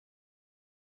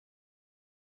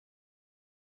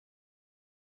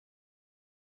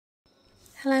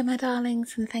Hello my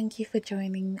darlings, and thank you for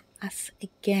joining us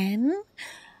again.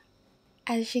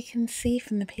 As you can see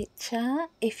from the picture,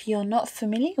 if you're not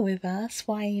familiar with us,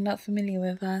 why are you not familiar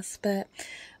with us? But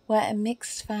we're a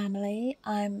mixed family.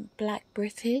 I'm Black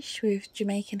British with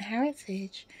Jamaican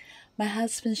heritage. My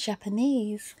husband's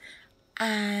Japanese,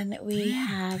 and we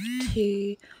have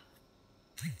two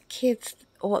kids,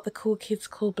 or what the cool kids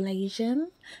call Blasian,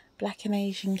 Black and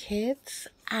Asian kids,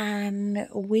 and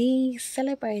we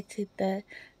celebrated the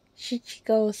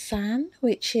Shichigo-san,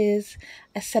 which is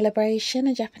a celebration,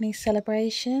 a Japanese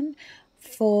celebration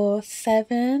for 5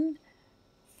 and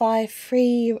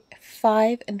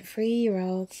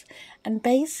 3-year-olds, and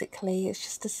basically it's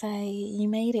just to say you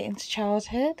made it into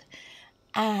childhood,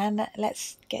 and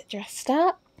let's get dressed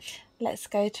up, let's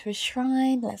go to a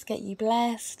shrine, let's get you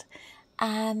blessed,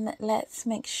 and let's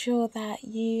make sure that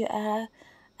you are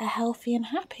healthy and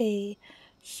happy.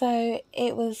 So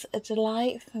it was a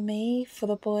delight for me, for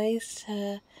the boys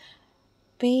to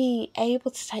be able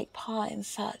to take part in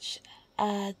such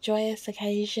a joyous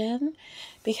occasion,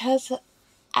 because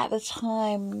at the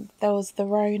time there was the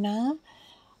Rona.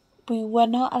 We were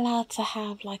not allowed to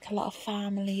have like a lot of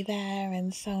family there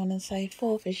and so on and so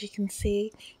forth. As you can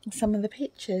see in some of the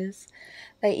pictures,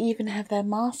 they even have their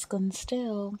mask on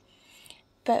still.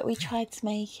 But we tried to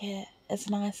make it as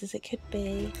nice as it could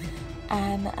be,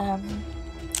 and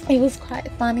it was quite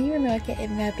funny when they were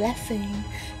getting their blessing,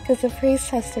 because the priest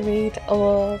has to read,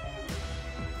 or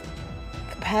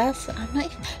the person, I'm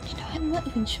not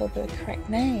even sure the correct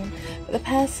name, but the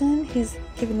person who's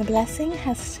giving the blessing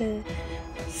has to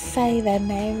say their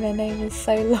name. Their name is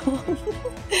so long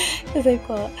because they've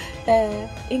got their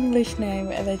English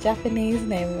name and their Japanese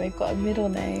name, and they've got a middle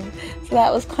name, so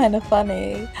that was kind of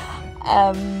funny.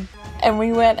 And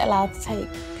we weren't allowed to take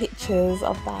pictures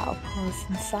of that, of course,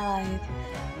 inside,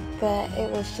 but it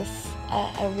was just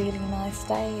a really nice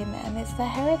day, and it's their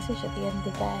heritage at the end of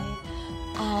the day.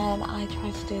 And I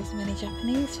tried to do as many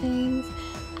Japanese things,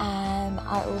 and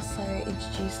I also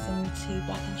introduced them to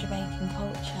Black and Jamaican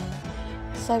culture,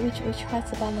 so we tried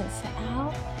to balance it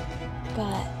out,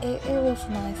 but it was a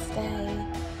nice day.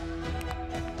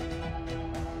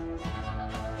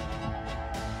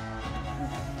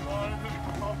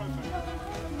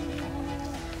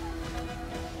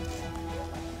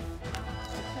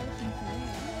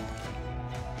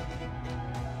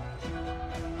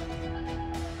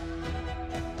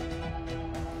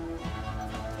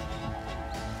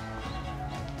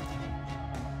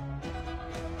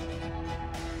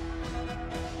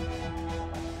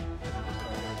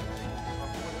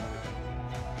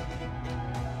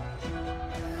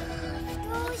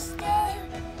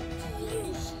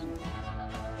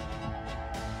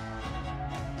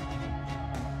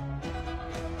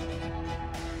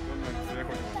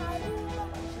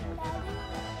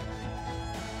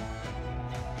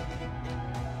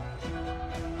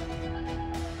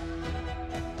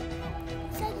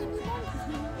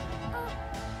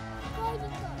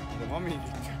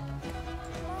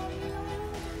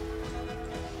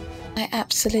 I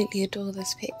absolutely adore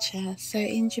this picture. So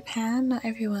in Japan, not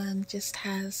everyone just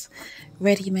has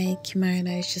ready-made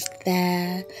kimonos just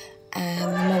there,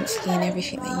 and the monsugi and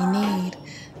everything that you need.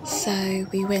 So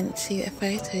we went to a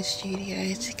photo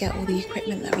studio to get all the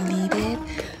equipment that we needed.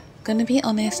 Gonna be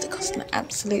honest, it cost an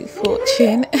absolute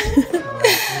fortune.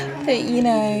 But you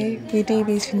know, we do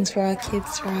these things for our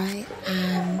kids, right?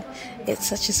 And it's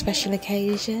such a special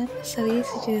occasion. So these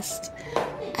are just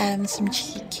some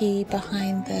cheeky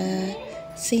behind the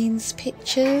scenes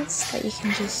pictures that you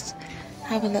can just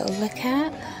have a little look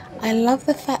at. I love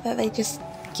the fact that they just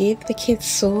give the kids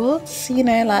swords, you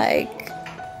know, like,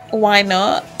 why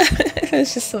not?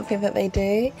 It's just something that they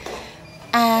do,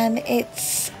 and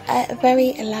it's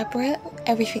very elaborate,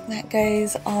 everything that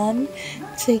goes on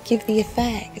to give the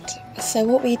effect. So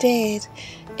what we did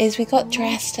is we got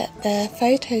dressed at the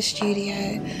photo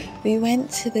studio, we went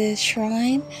to the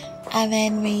shrine, and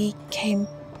then we came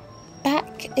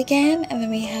back again, and then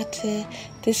we had to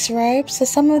disrobe. So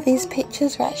some of these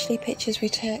pictures were actually pictures we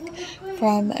took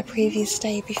from a previous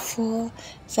day before,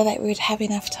 so that we would have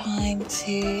enough time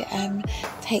to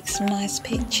take some nice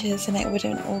pictures, and it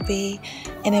wouldn't all be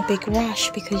in a big rush,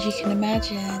 because you can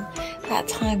imagine that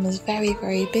time was very,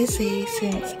 very busy,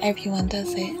 since everyone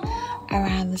does it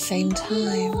around the same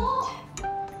time.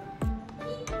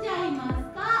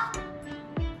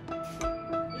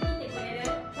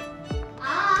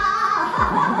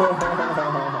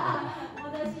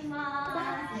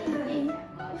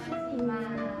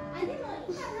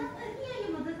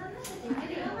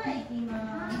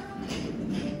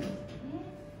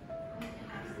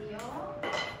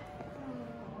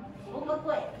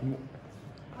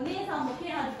 さんも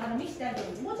ペアあるから見せてあげる。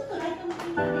もうちょっとライト向き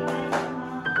にお願いしま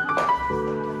す。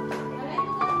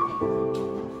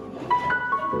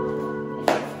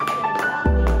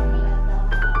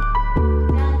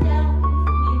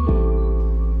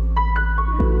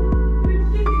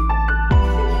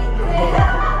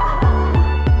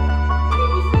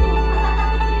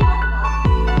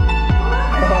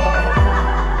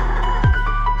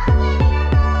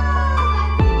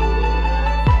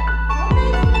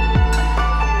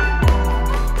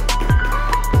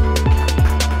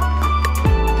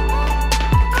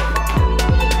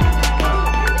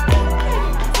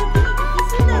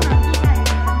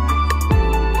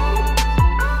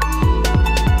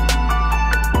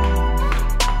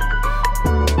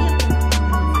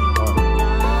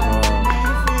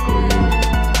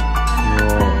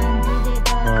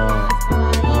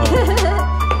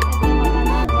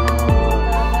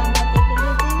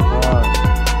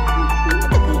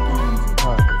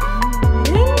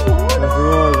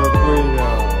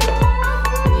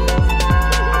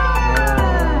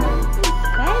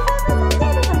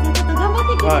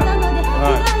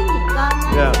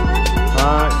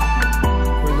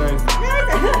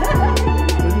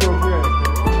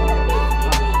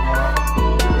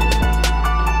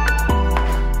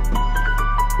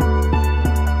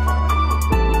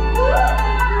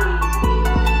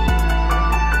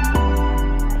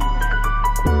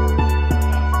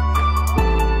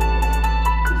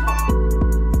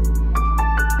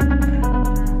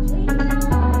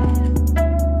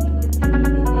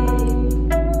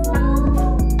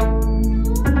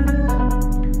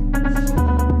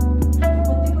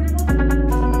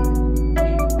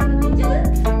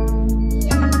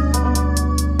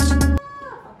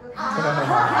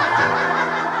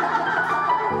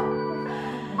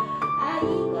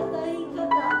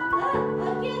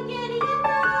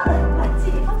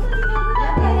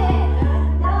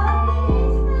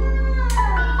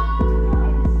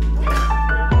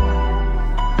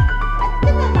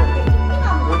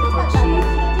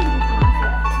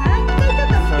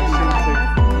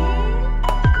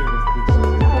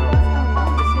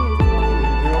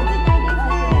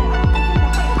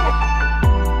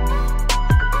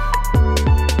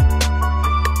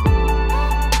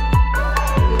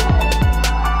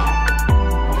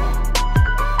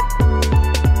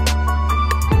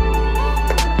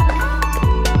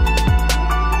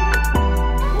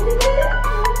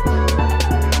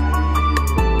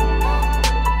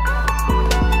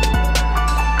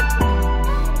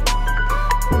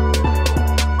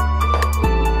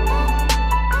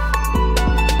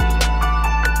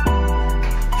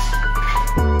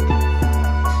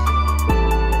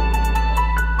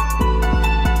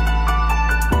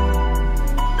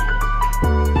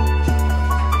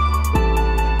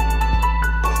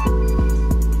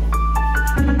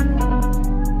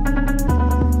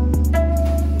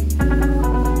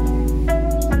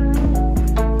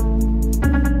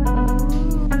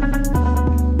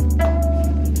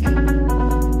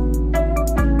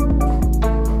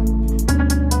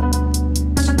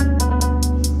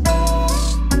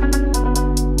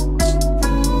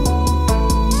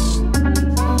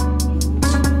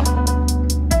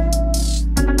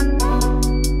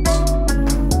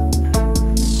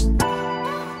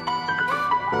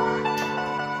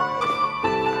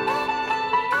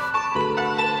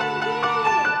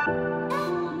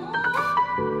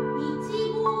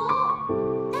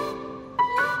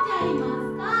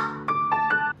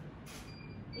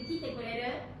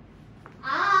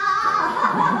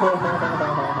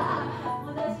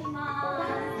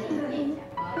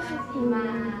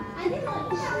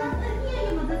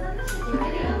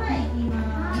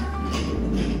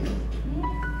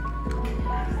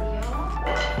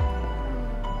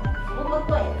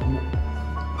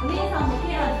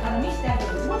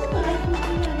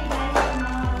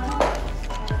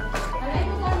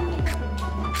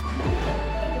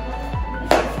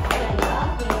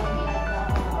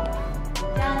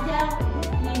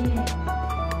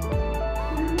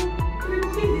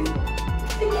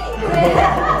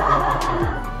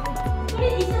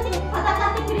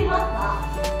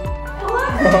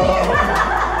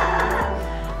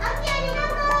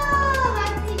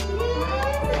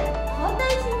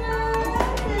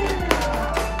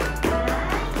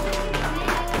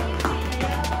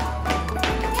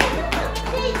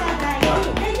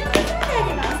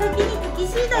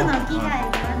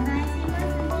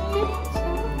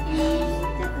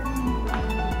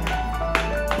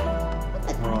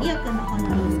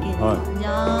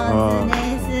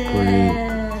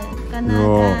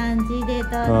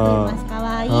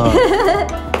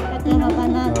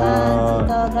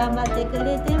頑張ってく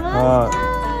れてまし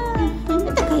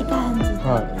た。こういう感じです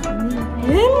ね。す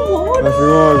ご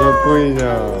いかっこいいじゃ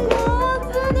ん。上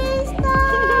手でした。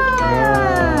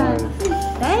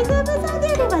大丈夫そうであ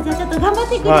れば、じゃあちょっと頑張っ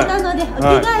てくれたので、お着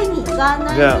替えにご案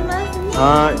内しますね。は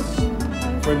い。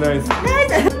これナイス。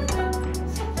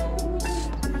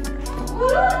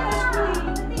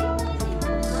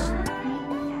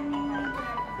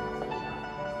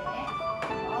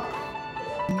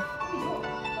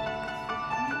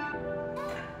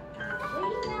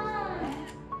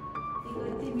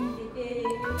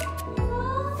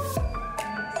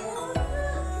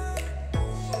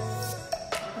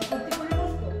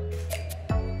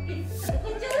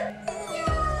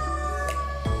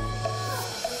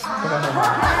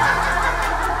あ